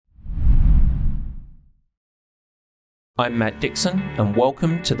I'm Matt Dixon, and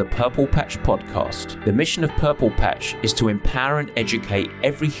welcome to the Purple Patch Podcast. The mission of Purple Patch is to empower and educate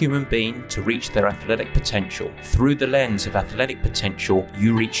every human being to reach their athletic potential. Through the lens of athletic potential,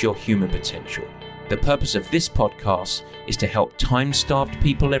 you reach your human potential. The purpose of this podcast is to help time-starved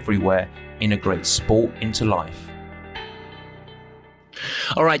people everywhere integrate sport into life.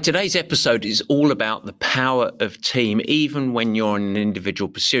 All right, today's episode is all about the power of team, even when you're in an individual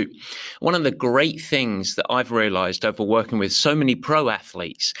pursuit. One of the great things that I've realized over working with so many pro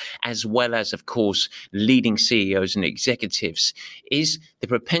athletes, as well as, of course, leading CEOs and executives, is the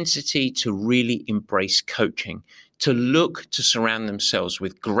propensity to really embrace coaching, to look to surround themselves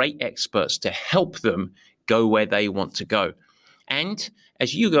with great experts to help them go where they want to go. And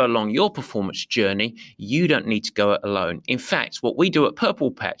as you go along your performance journey, you don't need to go it alone. In fact, what we do at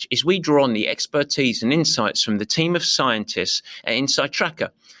Purple Patch is we draw on the expertise and insights from the team of scientists at Inside Tracker.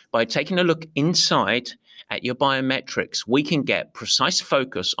 By taking a look inside at your biometrics, we can get precise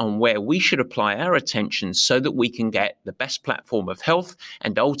focus on where we should apply our attention so that we can get the best platform of health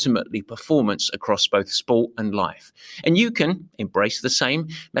and ultimately performance across both sport and life. And you can embrace the same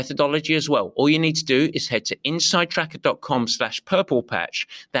methodology as well. All you need to do is head to insidetracker.com/purplepatch.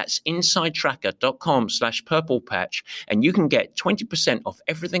 That's insidetracker.com/purplepatch. And you can get 20% off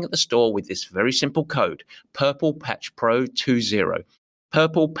everything at the store with this very simple code, Purple Patch Pro 20.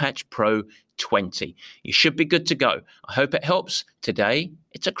 Purple Patch Pro 20. You should be good to go. I hope it helps. Today,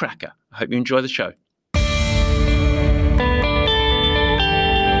 it's a cracker. I hope you enjoy the show.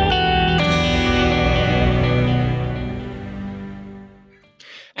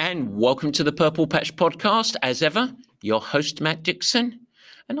 And welcome to the Purple Patch Podcast. As ever, your host, Matt Dixon.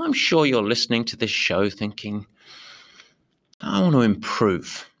 And I'm sure you're listening to this show thinking, I want to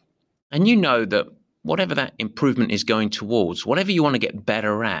improve. And you know that whatever that improvement is going towards, whatever you want to get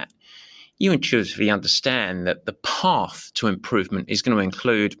better at, you intuitively understand that the path to improvement is going to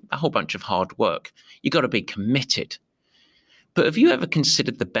include a whole bunch of hard work. You've got to be committed. But have you ever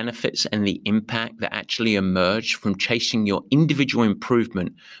considered the benefits and the impact that actually emerge from chasing your individual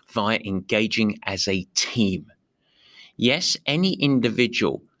improvement via engaging as a team? Yes, any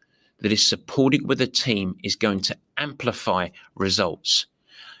individual that is supported with a team is going to amplify results.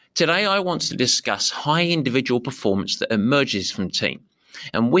 Today, I want to discuss high individual performance that emerges from team.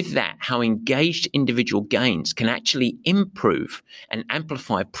 And with that, how engaged individual gains can actually improve and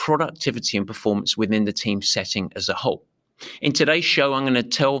amplify productivity and performance within the team setting as a whole. In today's show, I'm going to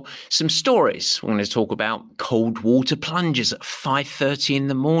tell some stories. We're going to talk about cold water plunges at 5:30 in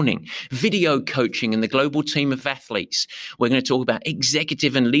the morning, video coaching and the global team of athletes. We're going to talk about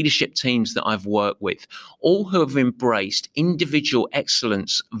executive and leadership teams that I've worked with, all who have embraced individual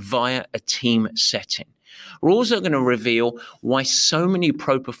excellence via a team setting. We're also going to reveal why so many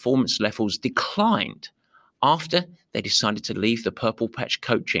pro performance levels declined after they decided to leave the Purple Patch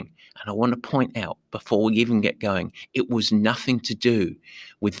coaching. And I want to point out, before we even get going, it was nothing to do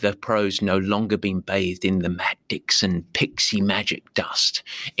with the pros no longer being bathed in the Matt Dixon pixie magic dust.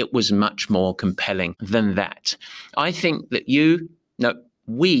 It was much more compelling than that. I think that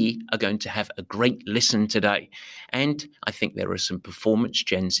we are going to have a great listen today. And I think there are some performance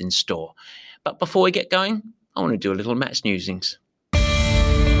gems in store. But before we get going, I want to do a little Matt's Newsings.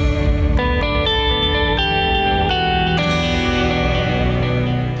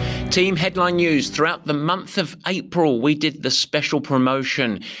 Team headline news. Throughout the month of April, we did the special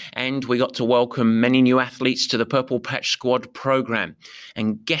promotion and we got to welcome many new athletes to the Purple Patch Squad program.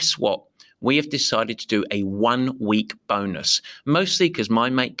 And guess what? We have decided to do a 1-week bonus, mostly because my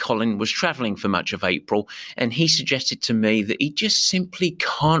mate Colin was traveling for much of April and he suggested to me that he just simply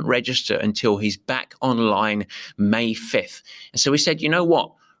can't register until he's back online May 5th. And so we said, you know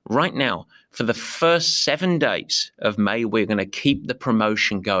what? Right now, for the first 7 days of May, we're going to keep the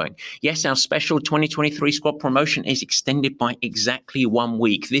promotion going. Yes, our special 2023 squad promotion is extended by exactly 1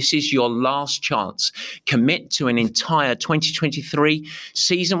 week. This is your last chance. Commit to an entire 2023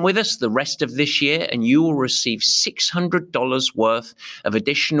 season with us the rest of this year, and you will receive $600 worth of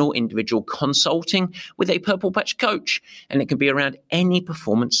additional individual consulting with a Purple Patch coach. And it can be around any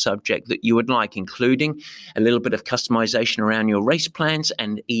performance subject that you would like, including a little bit of customization around your race plans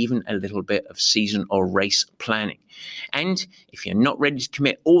and even a little bit of season or race planning. And if you're not ready to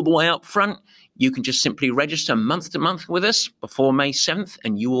commit all the way up front, you can just simply register month to month with us before May 7th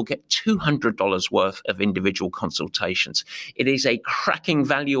and you will get $200 worth of individual consultations. It is a cracking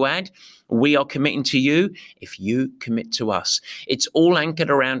value add. We are committing to you if you commit to us. It's all anchored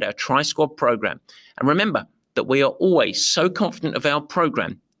around our Tri-Squad program. And remember that we are always so confident of our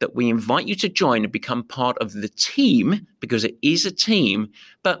program that we invite you to join and become part of the team, because it is a team.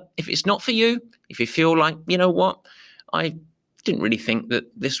 But if it's not for you, if you feel like, you know what, I didn't really think that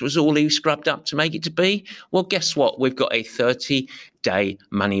this was all he scrubbed up to make it to be. Well, guess what? We've got a 30-day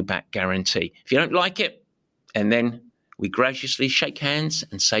money-back guarantee. If you don't like it, and then we graciously shake hands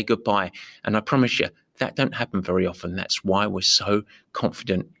and say goodbye. And I promise you, that don't happen very often. That's why we're so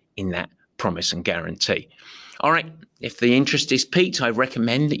confident in that promise and guarantee. All right, if the interest is piqued, I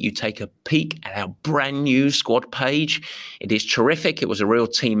recommend that you take a peek at our brand new squad page. It is terrific. It was a real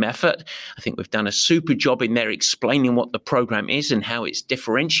team effort. I think we've done a super job in there explaining what the program is and how it's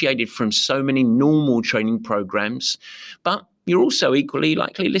differentiated from so many normal training programs. But you're also equally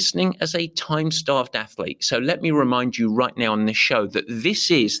likely listening as a time-starved athlete. So let me remind you right now on this show that this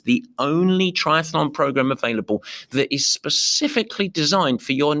is the only triathlon program available that is specifically designed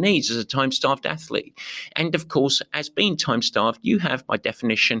for your needs as a time-starved athlete. And of course, as being time-starved, you have, by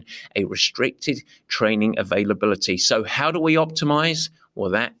definition, a restricted training availability. So how do we optimize?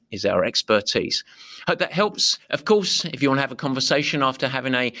 Well, that is our expertise. Hope that helps. Of course, if you want to have a conversation after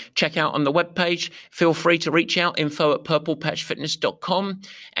having a checkout on the webpage, feel free to reach out, info@purplepatchfitness.com.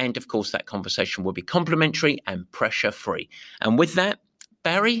 And of course, that conversation will be complimentary and pressure-free. And with that,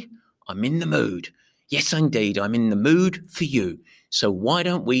 Barry, I'm in the mood. Yes, indeed, I'm in the mood for you. So why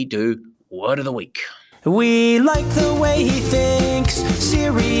don't we do Word of the Week? We like the way he thinks,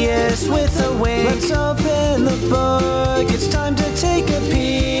 serious with a wink. Let's open the book, it's time to take a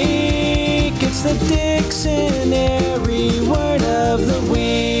peek. It's the dictionary word of the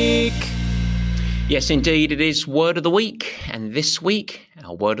week. Yes, indeed, it is Word of the Week. And this week,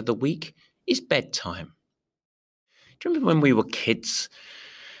 our Word of the Week is bedtime. Do you remember when we were kids?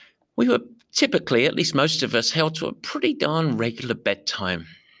 We were typically, at least most of us, held to a pretty darn regular bedtime.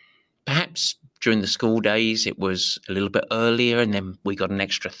 Perhaps during the school days, it was a little bit earlier, and then we got an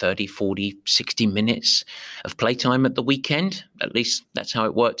extra 30, 40, 60 minutes of playtime at the weekend. At least that's how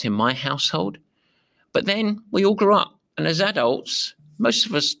it worked in my household. But then we all grew up, and as adults, most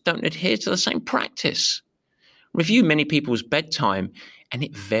of us don't adhere to the same practice. Review many people's bedtime, and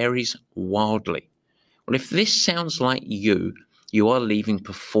it varies wildly. Well, if this sounds like you are leaving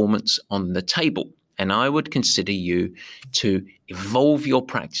performance on the table. And I would consider you to evolve your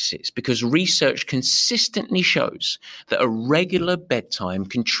practices, because research consistently shows that a regular bedtime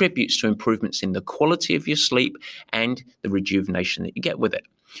contributes to improvements in the quality of your sleep and the rejuvenation that you get with it.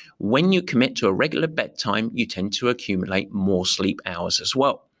 When you commit to a regular bedtime, you tend to accumulate more sleep hours as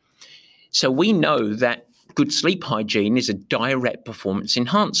well. So we know that good sleep hygiene is a direct performance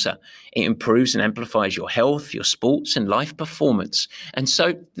enhancer. It improves and amplifies your health, your sports, and life performance. And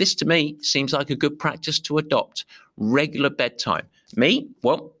so this, to me, seems like a good practice to adopt. Regular bedtime. Me?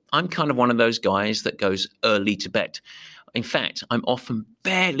 Well, I'm kind of one of those guys that goes early to bed. In fact, I'm often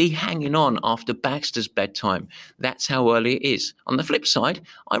barely hanging on after Baxter's bedtime. That's how early it is. On the flip side,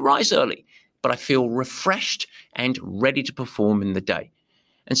 I rise early, but I feel refreshed and ready to perform in the day.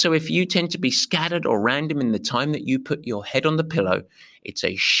 And so if you tend to be scattered or random in the time that you put your head on the pillow, it's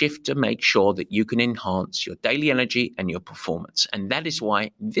a shift to make sure that you can enhance your daily energy and your performance. And that is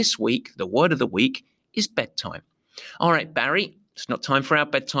why this week, the word of the week is bedtime. All right, Barry, it's not time for our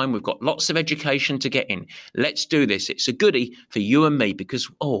bedtime. We've got lots of education to get in. Let's do this. It's a goodie for you and me because,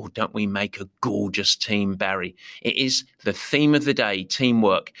 oh, don't we make a gorgeous team, Barry? It is the theme of the day,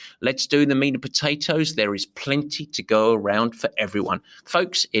 teamwork. Let's do the meat and potatoes. There is plenty to go around for everyone.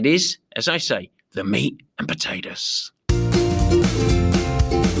 Folks, it is, as I say, the meat and potatoes.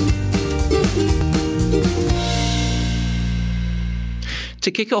 To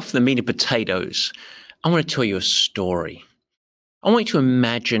kick off the meat and potatoes, I want to tell you a story. I want you to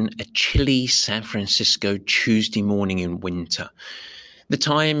imagine a chilly San Francisco Tuesday morning in winter. The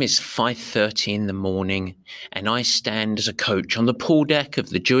time is 5:30 in the morning, and I stand as a coach on the pool deck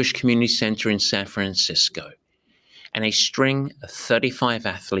of the Jewish Community Center in San Francisco. And a string of 35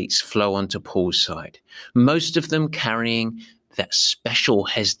 athletes flow onto poolside, most of them carrying that special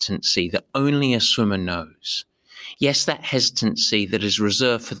hesitancy that only a swimmer knows. Yes, that hesitancy that is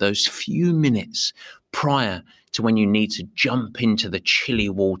reserved for those few minutes prior to when you need to jump into the chilly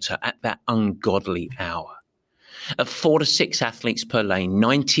water at that ungodly hour. Of 4 to 6 athletes per lane,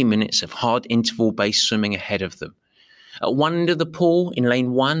 90 minutes of hard interval-based swimming ahead of them. At one end of the pool, in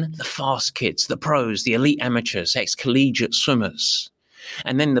lane 1, the fast kids, the pros, the elite amateurs, ex-collegiate swimmers.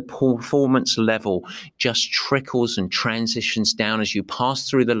 And then the performance level just trickles and transitions down as you pass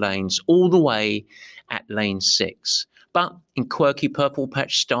through the lanes all the way at lane 6. But in quirky Purple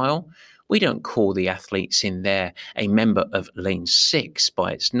Patch style, we don't call the athletes in there a member of lane 6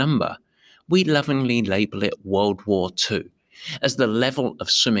 by its number. We lovingly label it World War II, as the level of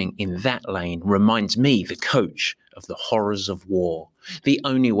swimming in that lane reminds me, the coach, of the horrors of war. The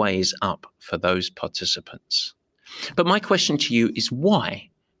only way is up for those participants. But my question to you is why?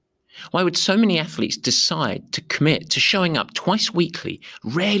 Why would so many athletes decide to commit to showing up twice weekly,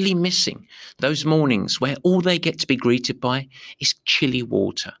 rarely missing those mornings where all they get to be greeted by is chilly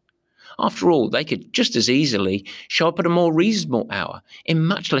water? After all, they could just as easily show up at a more reasonable hour in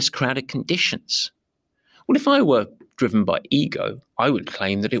much less crowded conditions. Well, if I were driven by ego, I would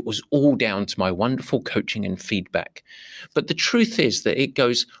claim that it was all down to my wonderful coaching and feedback. But the truth is that it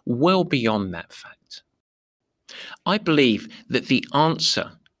goes well beyond that fact. I believe that the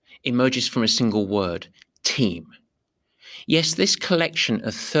answer emerges from a single word: team. Yes, this collection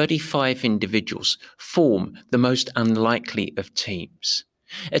of 35 individuals form the most unlikely of teams.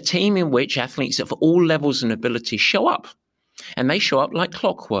 A team in which athletes of all levels and ability show up. And they show up like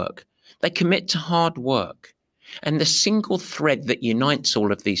clockwork. They commit to hard work. And the single thread that unites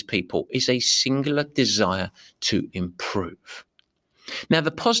all of these people is a singular desire to improve. Now,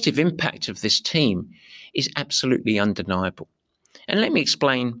 the positive impact of this team is absolutely undeniable. And let me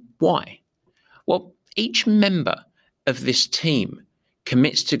explain why. Well, each member of this team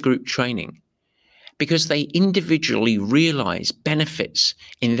commits to group training because they individually realize benefits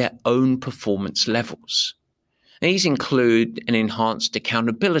in their own performance levels. These include an enhanced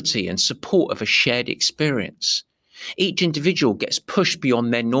accountability and support of a shared experience. Each individual gets pushed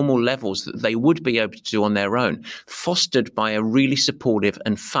beyond their normal levels that they would be able to do on their own, fostered by a really supportive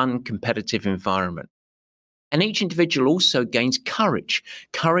and fun competitive environment. And each individual also gains courage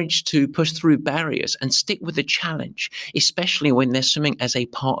to push through barriers and stick with the challenge, especially when they're swimming as a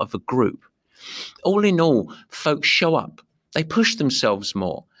part of a group. All in all, folks show up. They push themselves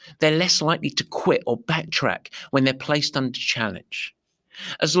more. They're less likely to quit or backtrack when they're placed under challenge.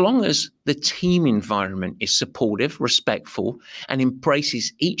 As long as the team environment is supportive, respectful, and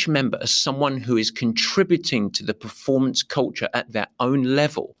embraces each member as someone who is contributing to the performance culture at their own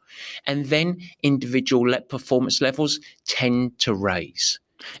level, and then individual performance levels tend to raise.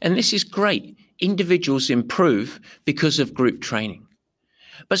 And this is great. Individuals improve because of group training.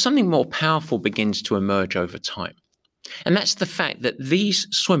 But something more powerful begins to emerge over time. And that's the fact that these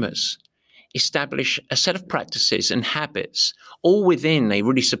swimmers establish a set of practices and habits all within a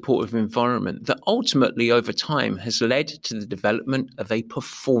really supportive environment that ultimately over time has led to the development of a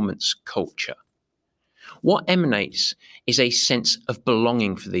performance culture. What emanates is a sense of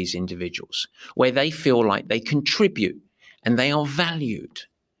belonging for these individuals, where they feel like they contribute and they are valued.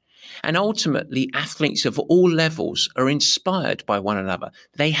 And ultimately, athletes of all levels are inspired by one another.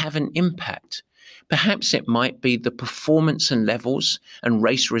 They have an impact. Perhaps it might be the performance and levels and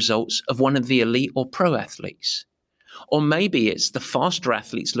race results of one of the elite or pro athletes. Or maybe it's the faster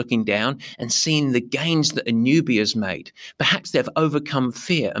athletes looking down and seeing the gains that a newbie has made. Perhaps they've overcome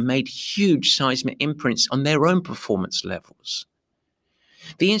fear and made huge seismic imprints on their own performance levels.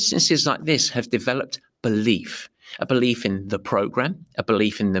 The instances like this have developed belief. A belief in the program, a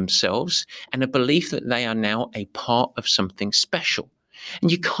belief in themselves, and a belief that they are now a part of something special. And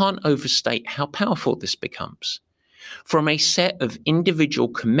you can't overstate how powerful this becomes. From a set of individual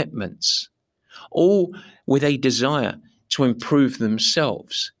commitments, all with a desire to improve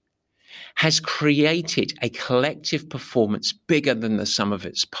themselves, has created a collective performance bigger than the sum of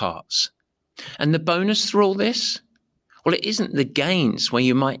its parts. And the bonus through all this? Well, it isn't the gains where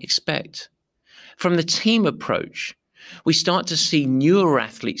you might expect. From the team approach, we start to see newer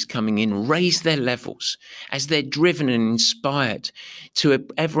athletes coming in, raise their levels as they're driven and inspired to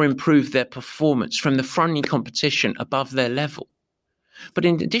ever improve their performance from the friendly competition above their level. But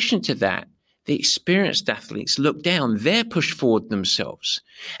in addition to that, the experienced athletes look down, they're pushed forward themselves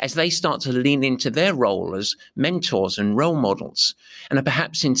as they start to lean into their role as mentors and role models and are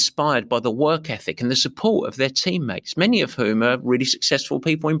perhaps inspired by the work ethic and the support of their teammates, many of whom are really successful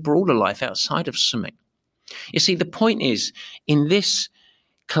people in broader life outside of swimming. You see, the point is, in this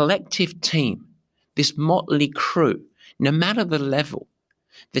collective team, this motley crew, no matter the level,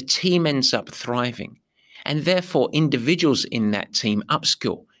 the team ends up thriving, and therefore individuals in that team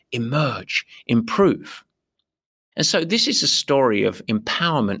upskill, emerge, improve. And so this is a story of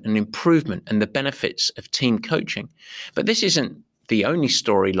empowerment and improvement and the benefits of team coaching. But this isn't the only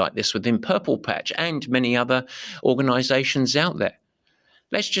story like this within Purple Patch and many other organizations out there.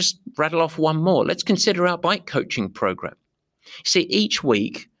 Let's just rattle off one more. Let's consider our bike coaching program. See, each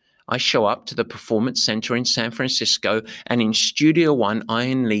week I show up to the Performance Center in San Francisco, and in Studio One, I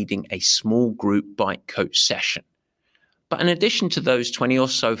am leading a small group bike coach session. But in addition to those 20 or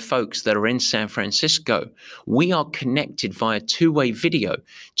so folks that are in San Francisco, we are connected via two-way video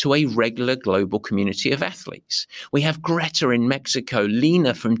to a regular global community of athletes. We have Greta in Mexico,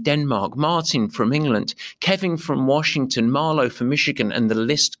 Lena from Denmark, Martin from England, Kevin from Washington, Marlo from Michigan, and the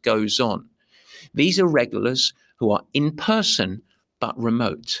list goes on. These are regulars who are in person but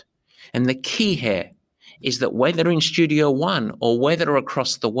remote. And the key here is that whether in Studio One or whether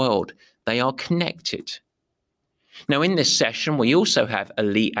across the world, they are connected. Now, in this session, we also have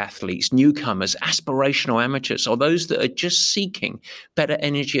elite athletes, newcomers, aspirational amateurs, or those that are just seeking better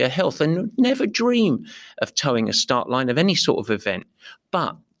energy or health and never dream of towing a start line of any sort of event.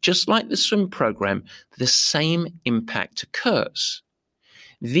 But just like the swim program, the same impact occurs.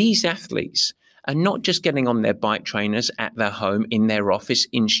 These athletes are not just getting on their bike trainers at their home, in their office,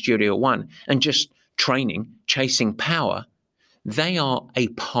 in Studio One, and just training, chasing power. They are a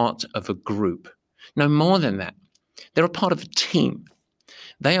part of a group. No more than that. They're a part of a team.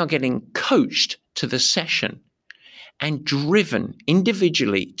 They are getting coached to the session and driven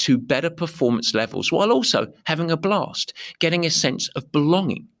individually to better performance levels while also having a blast, getting a sense of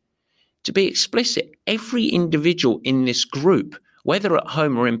belonging. To be explicit, every individual in this group, whether at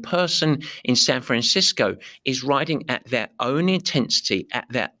home or in person in San Francisco, is riding at their own intensity, at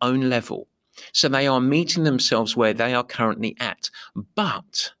their own level. So they are meeting themselves where they are currently at.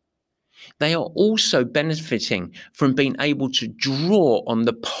 But they are also benefiting from being able to draw on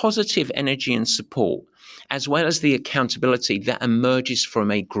the positive energy and support, as well as the accountability that emerges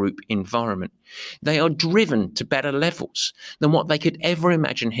from a group environment. They are driven to better levels than what they could ever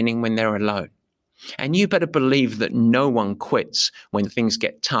imagine hitting when they're alone. And you better believe that no one quits when things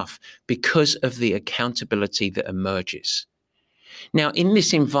get tough because of the accountability that emerges. Now, in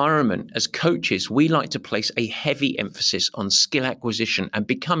this environment, as coaches, we like to place a heavy emphasis on skill acquisition and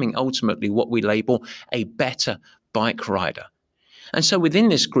becoming ultimately what we label a better bike rider. And so within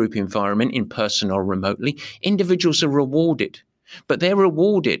this group environment, in person or remotely, individuals are rewarded, but they're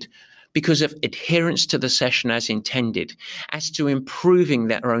rewarded because of adherence to the session as intended, as to improving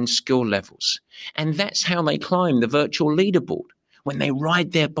their own skill levels. And that's how they climb the virtual leaderboard, when they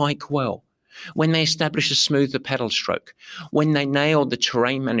ride their bike well, when they establish a smoother pedal stroke, when they nail the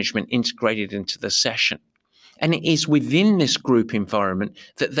terrain management integrated into the session. And it is within this group environment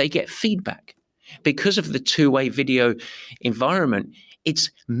that they get feedback. Because of the two-way video environment, it's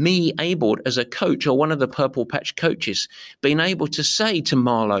me able as a coach or one of the Purple Patch coaches being able to say to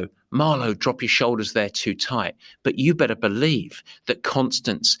Marlo, drop your shoulders, they're too tight. But you better believe that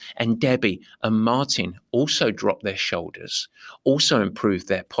Constance and Debbie and Martin also drop their shoulders, also improve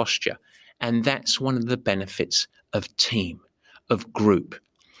their posture. And that's one of the benefits of team, of group.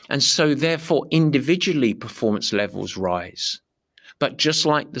 And so therefore, individually, performance levels rise. But just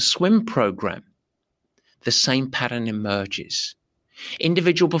like the swim program, the same pattern emerges.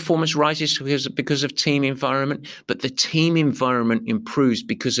 Individual performance rises because of team environment, but the team environment improves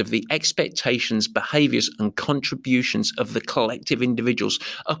because of the expectations, behaviors, and contributions of the collective individuals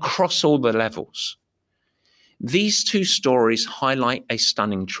across all the levels. These two stories highlight a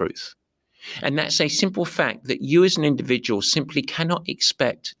stunning truth. And that's a simple fact that you as an individual simply cannot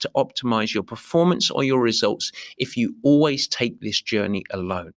expect to optimize your performance or your results if you always take this journey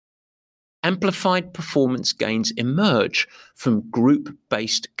alone. Amplified performance gains emerge from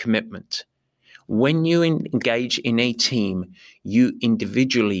group-based commitment. When you engage in a team, you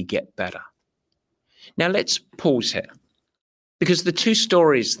individually get better. Now let's pause here, because the two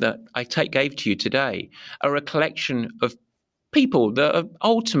stories that I gave to you today are a collection of people that are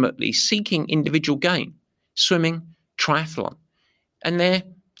ultimately seeking individual gain, swimming, triathlon, and they're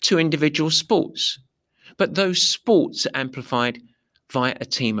two individual sports. But those sports are amplified via a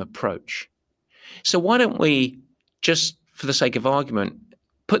team approach. So why don't we, just for the sake of argument,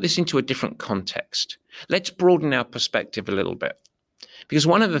 put this into a different context? Let's broaden our perspective a little bit. Because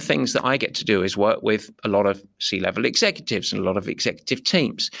one of the things that I get to do is work with a lot of C-level executives and a lot of executive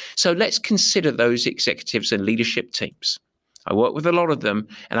teams. So let's consider those executives and leadership teams. I work with a lot of them,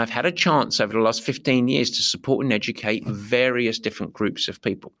 and I've had a chance over the last 15 years to support and educate various different groups of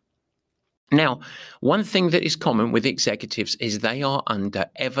people. Now, one thing that is common with executives is they are under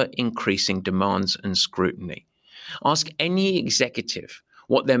ever-increasing demands and scrutiny. Ask any executive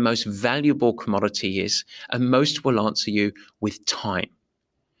what their most valuable commodity is, and most will answer you with time.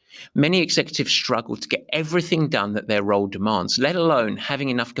 Many executives struggle to get everything done that their role demands, let alone having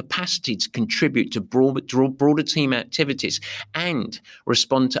enough capacity to contribute to broader team activities and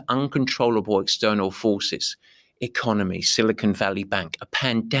respond to uncontrollable external forces. Economy, Silicon Valley Bank, a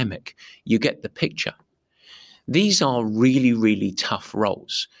pandemic. You get the picture. These are really, really tough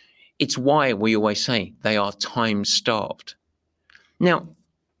roles. It's why we always say they are time-starved. Now,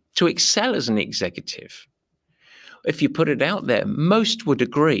 to excel as an executive, if you put it out there, most would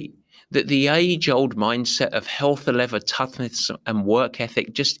agree that the age-old mindset of health, lever, toughness, and work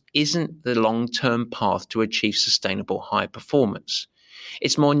ethic just isn't the long-term path to achieve sustainable high performance.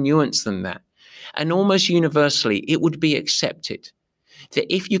 It's more nuanced than that. And almost universally, it would be accepted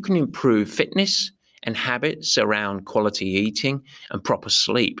that if you can improve fitness and habits around quality eating and proper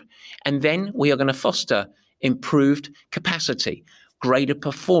sleep, and then we are going to foster improved capacity, greater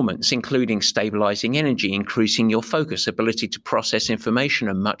performance, including stabilizing energy, increasing your focus, ability to process information,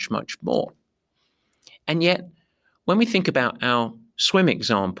 and much, much more. And yet, when we think about our swim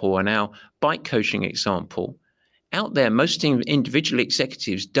example and our bike coaching example, out there, most individual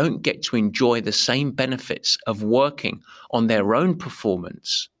executives don't get to enjoy the same benefits of working on their own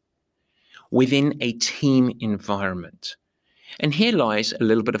performance within a team environment. And here lies a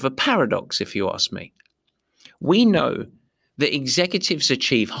little bit of a paradox, if you ask me. We know that executives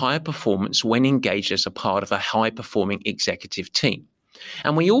achieve higher performance when engaged as a part of a high-performing executive team.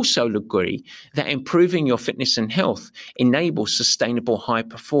 And we also agree that improving your fitness and health enables sustainable high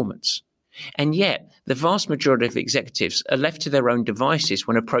performance. And yet, the vast majority of executives are left to their own devices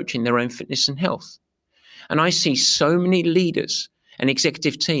when approaching their own fitness and health. And I see so many leaders and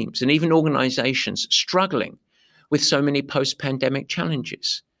executive teams and even organizations struggling with so many post-pandemic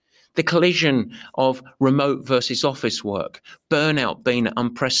challenges. The collision of remote versus office work, burnout being at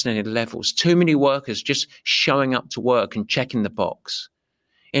unprecedented levels, too many workers just showing up to work and checking the box.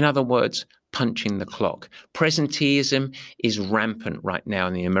 In other words, punching the clock. Presenteeism is rampant right now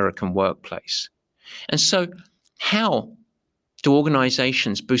in the American workplace. And so how do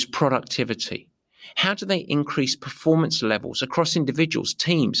organizations boost productivity? How do they increase performance levels across individuals,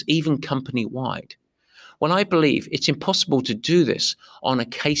 teams, even company-wide? Well, I believe it's impossible to do this on a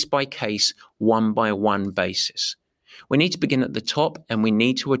case-by-case, one-by-one basis. We need to begin at the top, and we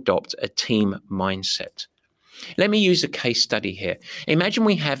need to adopt a team mindset. Let me use a case study here. Imagine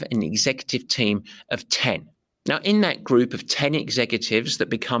we have an executive team of 10. Now, in that group of 10 executives that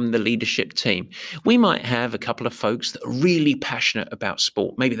become the leadership team, we might have a couple of folks that are really passionate about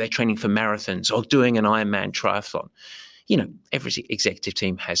sport. Maybe they're training for marathons or doing an Ironman triathlon. You know, every executive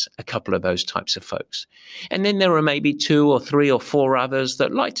team has a couple of those types of folks. And then there are maybe 2 or 3 or 4 others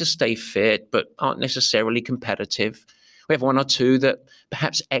that like to stay fit but aren't necessarily competitive. We have 1 or 2 that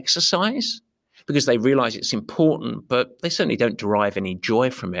perhaps exercise because they realize it's important, but they certainly don't derive any joy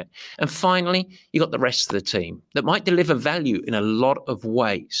from it. And finally, you got the rest of the team that might deliver value in a lot of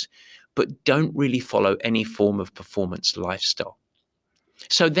ways, but don't really follow any form of performance lifestyle.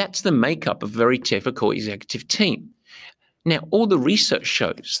 So that's the makeup of a very typical executive team. Now, all the research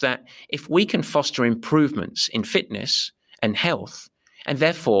shows that if we can foster improvements in fitness and health, and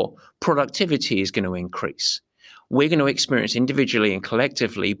therefore productivity is going to increase, we're going to experience individually and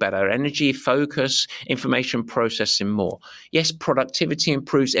collectively better energy, focus, information processing more. Yes, productivity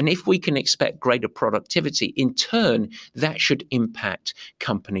improves. And if we can expect greater productivity, in turn, that should impact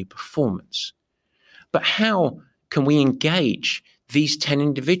company performance. But how can we engage these 10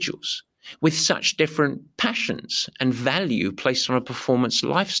 individuals with such different passions and value placed on a performance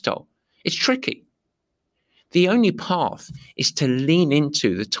lifestyle? It's tricky. The only path is to lean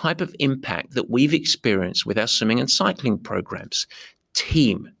into the type of impact that we've experienced with our swimming and cycling programs,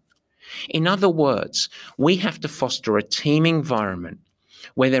 team. In other words, we have to foster a team environment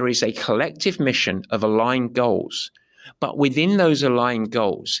where there is a collective mission of aligned goals, but within those aligned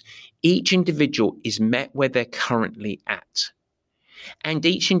goals, each individual is met where they're currently at. And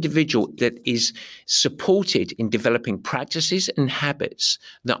each individual that is supported in developing practices and habits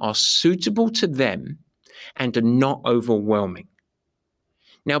that are suitable to them and are not overwhelming.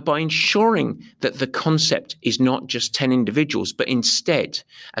 Now, by ensuring that the concept is not just 10 individuals, but instead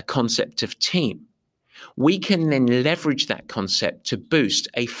a concept of team, we can then leverage that concept to boost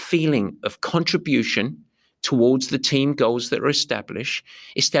a feeling of contribution towards the team goals that are established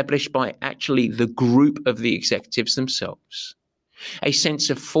by actually the group of the executives themselves. A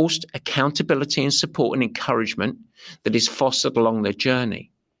sense of forced accountability and support and encouragement that is fostered along the journey.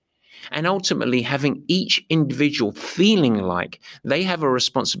 And ultimately having each individual feeling like they have a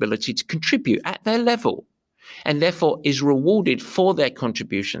responsibility to contribute at their level and therefore is rewarded for their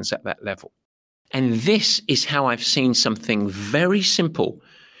contributions at that level. And this is how I've seen something very simple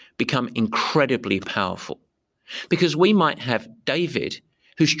become incredibly powerful. Because we might have David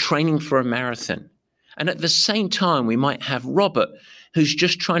who's training for a marathon. And at the same time, we might have Robert, who's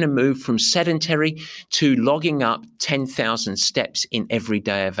just trying to move from sedentary to logging up 10,000 steps in every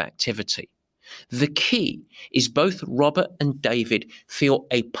day of activity. The key is both Robert and David feel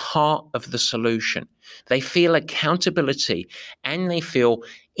a part of the solution. They feel accountability and they feel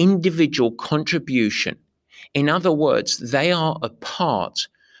individual contribution. In other words, they are a part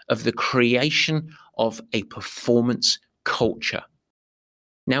of the creation of a performance culture.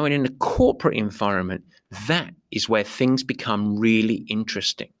 Now, in a corporate environment, that is where things become really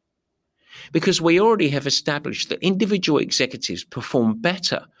interesting. because we already have established that individual executives perform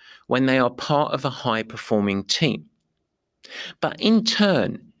better when they are part of a high-performing team. But in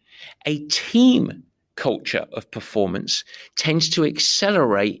turn, a team culture of performance tends to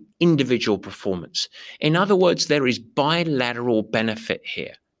accelerate individual performance. In other words, there is bilateral benefit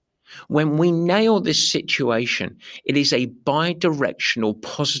here. When we nail this situation, it is a bidirectional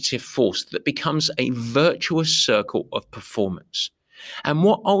positive force that becomes a virtuous circle of performance. And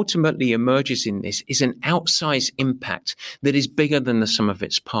what ultimately emerges in this is an outsized impact that is bigger than the sum of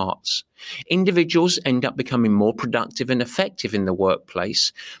its parts. Individuals end up becoming more productive and effective in the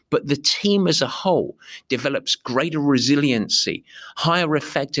workplace, but the team as a whole develops greater resiliency, higher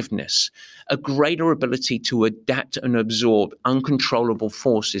effectiveness, a greater ability to adapt and absorb uncontrollable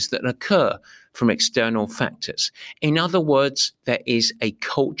forces that occur from external factors. In other words, there is a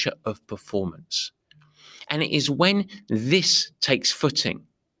culture of performance. And it is when this takes footing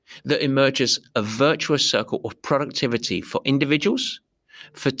that emerges a virtuous circle of productivity for individuals,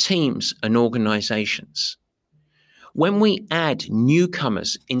 for teams and organizations. When we add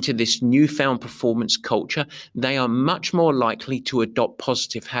newcomers into this newfound performance culture, they are much more likely to adopt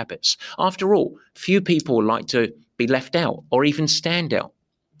positive habits. After all, few people like to be left out or even stand out.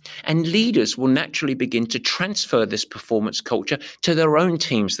 And leaders will naturally begin to transfer this performance culture to their own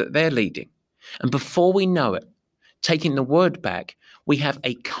teams that they're leading. And before we know it, taking the word back, we have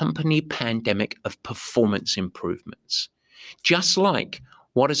a company pandemic of performance improvements, just like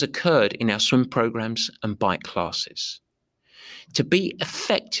what has occurred in our swim programs and bike classes. To be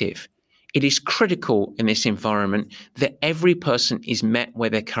effective, it is critical in this environment that every person is met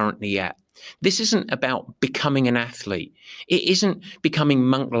where they're currently at. This isn't about becoming an athlete. It isn't becoming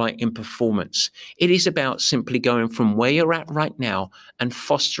monk-like in performance. It is about simply going from where you're at right now and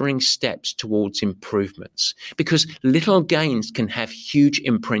fostering steps towards improvements, because little gains can have huge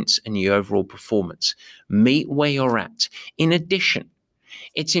imprints in your overall performance. Meet where you're at. In addition,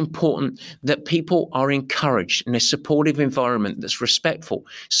 it's important that people are encouraged in a supportive environment that's respectful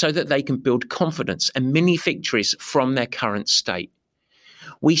so that they can build confidence and mini victories from their current state.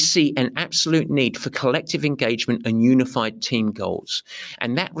 We see an absolute need for collective engagement and unified team goals.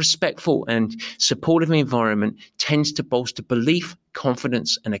 And that respectful and supportive environment tends to bolster belief,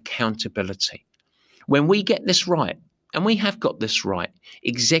 confidence, and accountability. When we get this right, and we have got this right,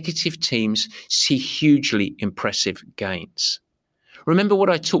 executive teams see hugely impressive gains. Remember what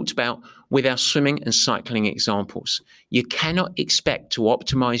I talked about with our swimming and cycling examples. You cannot expect to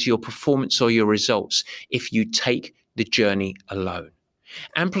optimize your performance or your results if you take the journey alone.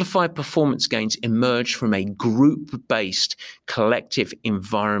 Amplified performance gains emerge from a group-based collective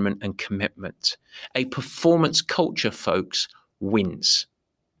environment and commitment. A performance culture, folks, wins.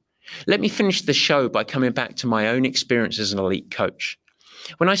 Let me finish the show by coming back to my own experience as an elite coach.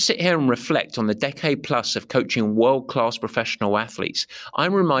 When I sit here and reflect on the decade plus of coaching world-class professional athletes,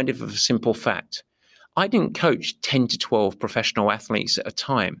 I'm reminded of a simple fact. I didn't coach 10 to 12 professional athletes at a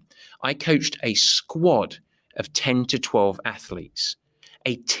time. I coached a squad of 10 to 12 athletes.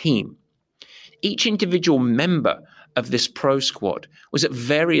 A team. Each individual member of this pro squad was at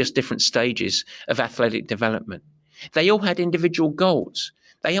various different stages of athletic development. They all had individual goals.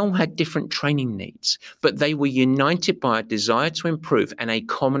 They all had different training needs, but they were united by a desire to improve and a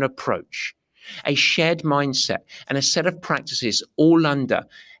common approach, a shared mindset, and a set of practices all under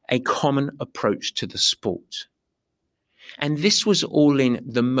a common approach to the sport. And this was all in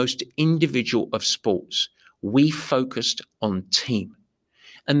the most individual of sports. We focused on team.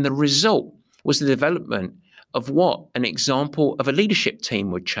 And the result was the development of what an example of a leadership team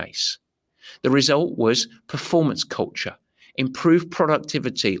would chase. The result was performance culture, improved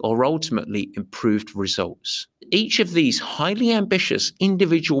productivity, or ultimately improved results. Each of these highly ambitious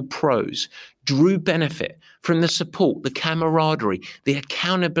individual pros drew benefit from the support, the camaraderie, the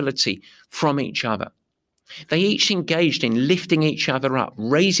accountability from each other. They each engaged in lifting each other up,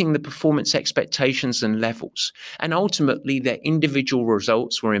 raising the performance expectations and levels, and ultimately their individual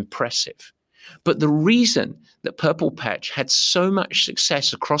results were impressive. But the reason that Purple Patch had so much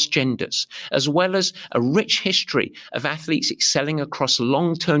success across genders, as well as a rich history of athletes excelling across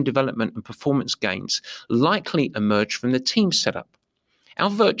long-term development and performance gains, likely emerged from the team setup. Our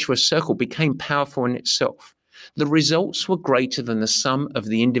virtuous circle became powerful in itself. The results were greater than the sum of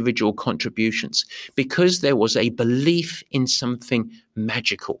the individual contributions because there was a belief in something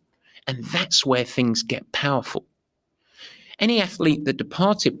magical. And that's where things get powerful. Any athlete that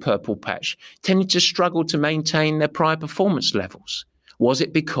departed Purple Patch tended to struggle to maintain their prior performance levels. Was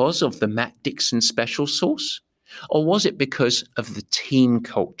it because of the Matt Dixon special sauce? Or was it because of the team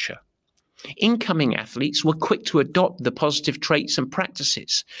culture? Incoming athletes were quick to adopt the positive traits and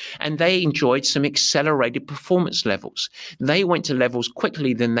practices, and they enjoyed some accelerated performance levels. They went to levels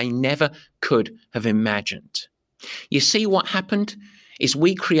quickly than they never could have imagined. You see, what happened is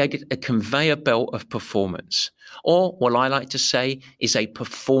we created a conveyor belt of performance, or what I like to say is a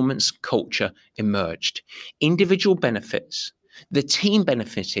performance culture emerged. Individual benefits, the team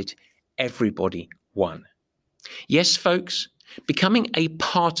benefited, everybody won. Yes, folks, becoming a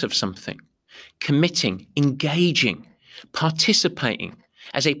part of something, committing, engaging, participating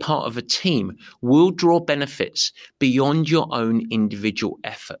as a part of a team will draw benefits beyond your own individual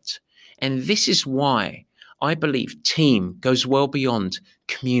effort. And this is why I believe team goes well beyond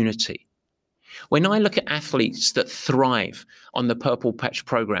community. When I look at athletes that thrive on the Purple Patch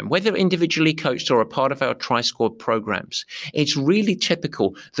program, whether individually coached or a part of our Tri-Squad programs, it's really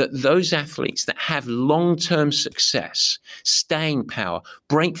typical that those athletes that have long-term success, staying power,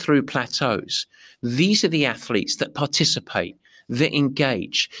 breakthrough plateaus, these are the athletes that participate, that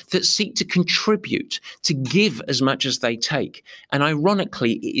engage, that seek to contribute, to give as much as they take. And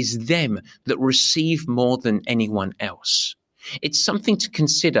ironically, it is them that receive more than anyone else. It's something to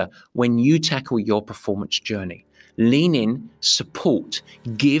consider when you tackle your performance journey. Lean in, support,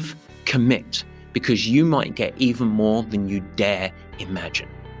 give, commit, because you might get even more than you dare imagine.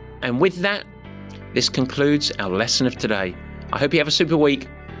 And with that, this concludes our lesson of today. I hope you have a super week.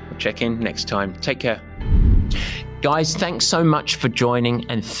 We'll check in next time. Take care. Guys, thanks so much for joining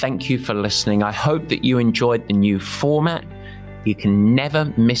and thank you for listening. I hope that you enjoyed the new format. You can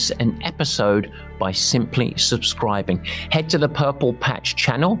never miss an episode by simply subscribing. Head to the Purple Patch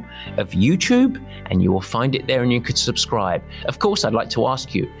channel of YouTube and you will find it there and you could subscribe. Of course, I'd like to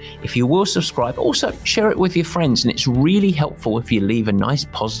ask you, if you will subscribe, also share it with your friends. And it's really helpful if you leave a nice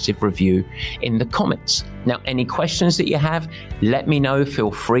positive review in the comments. Now, any questions that you have, let me know.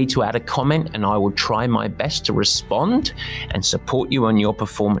 Feel free to add a comment and I will try my best to respond and support you on your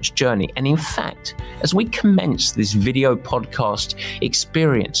performance journey. And in fact, as we commence this video podcast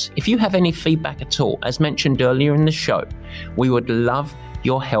experience, if you have any feedback at all, as mentioned earlier in the show, we would love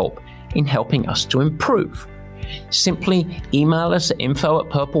your help in helping us to improve. Simply email us at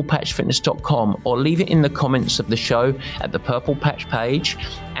info@purplepatchfitness.com or leave it in the comments of the show at the Purple Patch page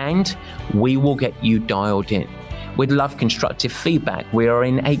and we will get you dialed in. We'd love constructive feedback. We are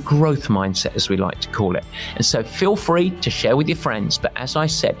in a growth mindset, as we like to call it. And so feel free to share with your friends. But as I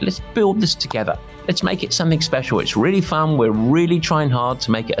said, let's build this together. Let's make it something special. It's really fun. We're really trying hard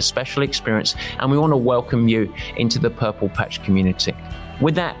to make it a special experience. And we want to welcome you into the Purple Patch community.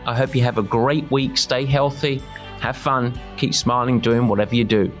 With that, I hope you have a great week. Stay healthy. Have fun. Keep smiling, doing whatever you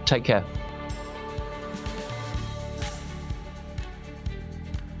do. Take care.